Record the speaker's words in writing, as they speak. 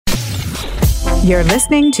You're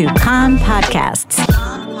listening to Kan Podcasts.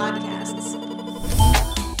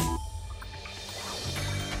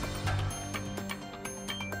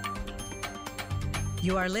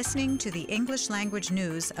 You are listening to the English language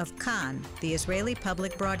news of Kan, the Israeli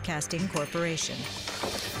Public Broadcasting Corporation.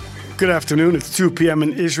 Good afternoon. It's 2 p.m.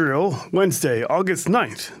 in Israel, Wednesday, August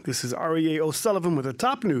 9th. This is Aryeh O'Sullivan with the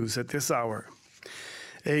top news at this hour.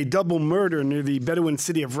 A double murder near the Bedouin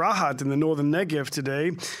city of Rahat in the northern Negev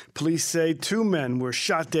today. Police say 2 men were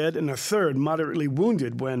shot dead and a third moderately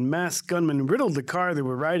wounded when masked gunmen riddled the car they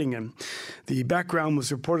were riding in. The background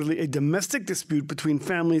was reportedly a domestic dispute between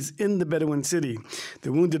families in the Bedouin city.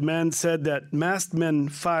 The wounded man said that masked men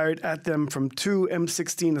fired at them from 2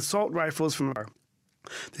 M16 assault rifles from a car.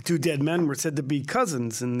 The 2 dead men were said to be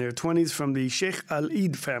cousins in their 20s from the Sheikh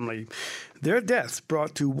Al-Eid family. Their deaths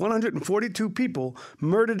brought to 142 people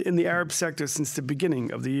murdered in the Arab sector since the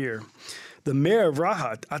beginning of the year. The mayor of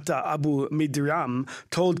Rahat, Atta Abu Midram,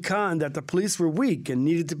 told Kan that the police were weak and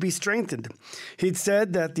needed to be strengthened. He'd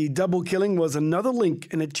said that the double killing was another link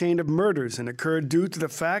in a chain of murders and occurred due to the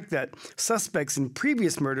fact that suspects in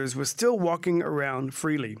previous murders were still walking around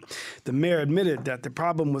freely. The mayor admitted that the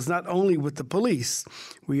problem was not only with the police.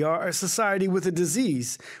 We are a society with a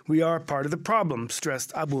disease. We are part of the problem,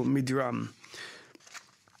 stressed Abu Midram.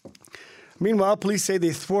 Meanwhile, police say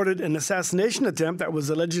they thwarted an assassination attempt that was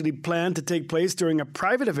allegedly planned to take place during a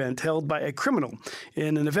private event held by a criminal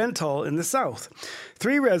in an event hall in the South.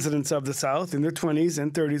 3 residents of the South in their 20s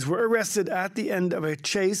and 30s were arrested at the end of a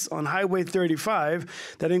chase on Highway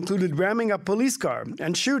 35 that included ramming a police car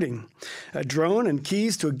and shooting. A drone and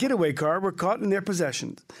keys to a getaway car were caught in their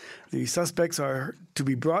possession. The suspects are to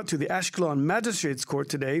be brought to the Ashkelon Magistrates Court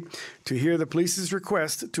today to hear the police's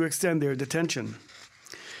request to extend their detention.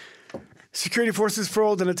 Security forces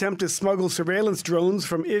foiled an attempt to smuggle surveillance drones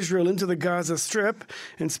from Israel into the Gaza Strip.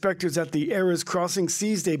 Inspectors at the Erez crossing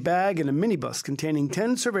seized a bag and a minibus containing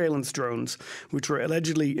 10 surveillance drones, which were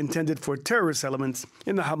allegedly intended for terrorist elements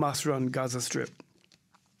in the Hamas-run Gaza Strip.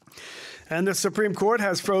 And the Supreme Court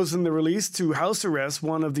has frozen the release to house arrest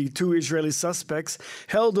one of the 2 Israeli suspects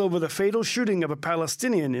held over the fatal shooting of a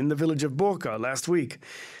Palestinian in the village of Borka last week.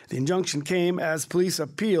 The injunction came as police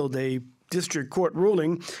appealed a district court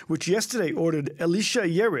ruling, which yesterday ordered Elisha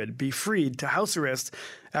Yered be freed to house arrest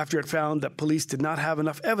after it found that police did not have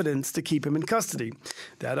enough evidence to keep him in custody.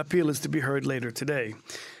 That appeal is to be heard later today.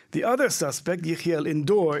 The other suspect, Yechiel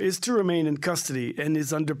Indor, is to remain in custody and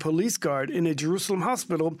is under police guard in a Jerusalem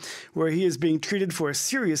hospital where he is being treated for a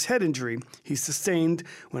serious head injury he sustained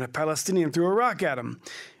when a Palestinian threw a rock at him.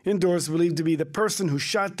 Indor is believed to be the person who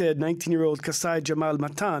shot dead 19-year-old Kasai Jamal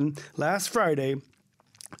Matan last Friday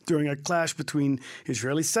during a clash between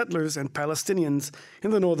Israeli settlers and Palestinians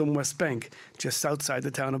in the northern West Bank, just outside the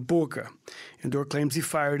town of Borka. Indor claims he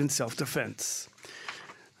fired in self-defense.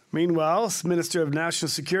 Meanwhile, Minister of National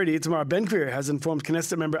Security Itamar Ben-Gvir has informed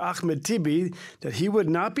Knesset member Ahmed Tibi that he would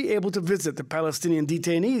not be able to visit the Palestinian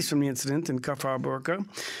detainees from the incident in Kfar Borka.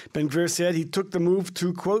 Ben-Gvir said he took the move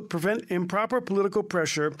to, quote, prevent improper political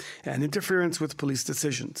pressure and interference with police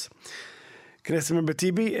decisions. Knesset member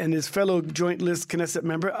Tibi and his fellow Joint List Knesset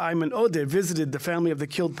member Ayman Odeh visited the family of the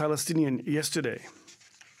killed Palestinian yesterday.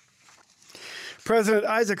 President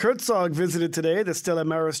Isaac Herzog visited today the Stella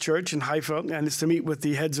Maris Church in Haifa and is to meet with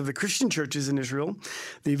the heads of the Christian churches in Israel.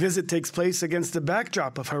 The visit takes place against the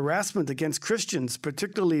backdrop of harassment against Christians,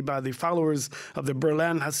 particularly by the followers of the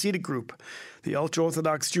Berlin Hasidic group. The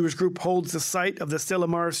ultra-Orthodox Jewish group holds the site of the Stella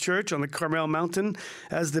Maris Church on the Carmel Mountain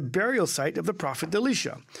as the burial site of the prophet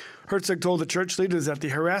Elisha. Herzog told the church leaders that the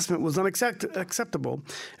harassment was unacceptable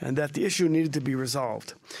and that the issue needed to be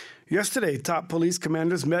resolved. Yesterday, top police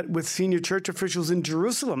commanders met with senior church officials in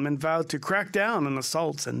Jerusalem and vowed to crack down on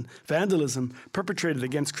assaults and vandalism perpetrated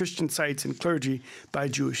against Christian sites and clergy by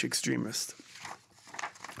Jewish extremists.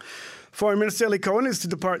 Foreign Minister Eli Cohen is to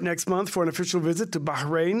depart next month for an official visit to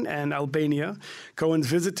Bahrain and Albania. Cohen's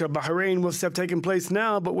visit to Bahrain was to have taken place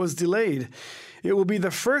now, but was delayed. It will be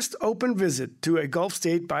the first open visit to a Gulf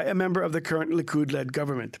state by a member of the current Likud-led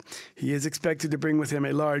government. He is expected to bring with him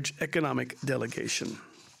a large economic delegation.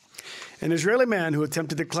 An Israeli man who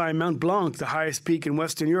attempted to climb Mount Blanc, the highest peak in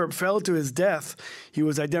Western Europe, fell to his death. He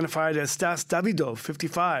was identified as Stas Davidov,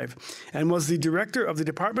 55, and was the director of the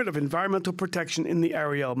Department of Environmental Protection in the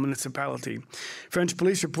Ariel municipality. French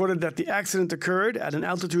police reported that the accident occurred at an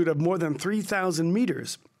altitude of more than 3,000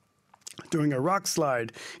 meters during a rock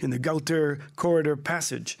slide in the Gauter Corridor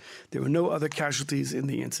Passage. There were no other casualties in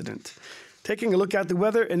the incident. Taking a look at the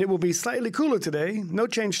weather, and it will be slightly cooler today. No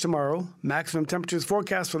change tomorrow. Maximum temperatures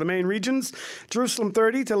forecast for the main regions. Jerusalem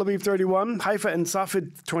 30, Tel Aviv 31, Haifa and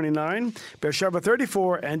Safed 29, Beersheba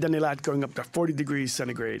 34, and Eilat going up to 40 degrees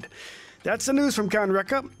centigrade. That's the news from Kan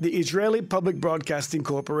Reka, the Israeli Public Broadcasting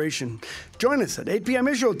Corporation. Join us at 8 p.m.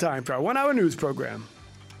 Israel time for our one-hour news program.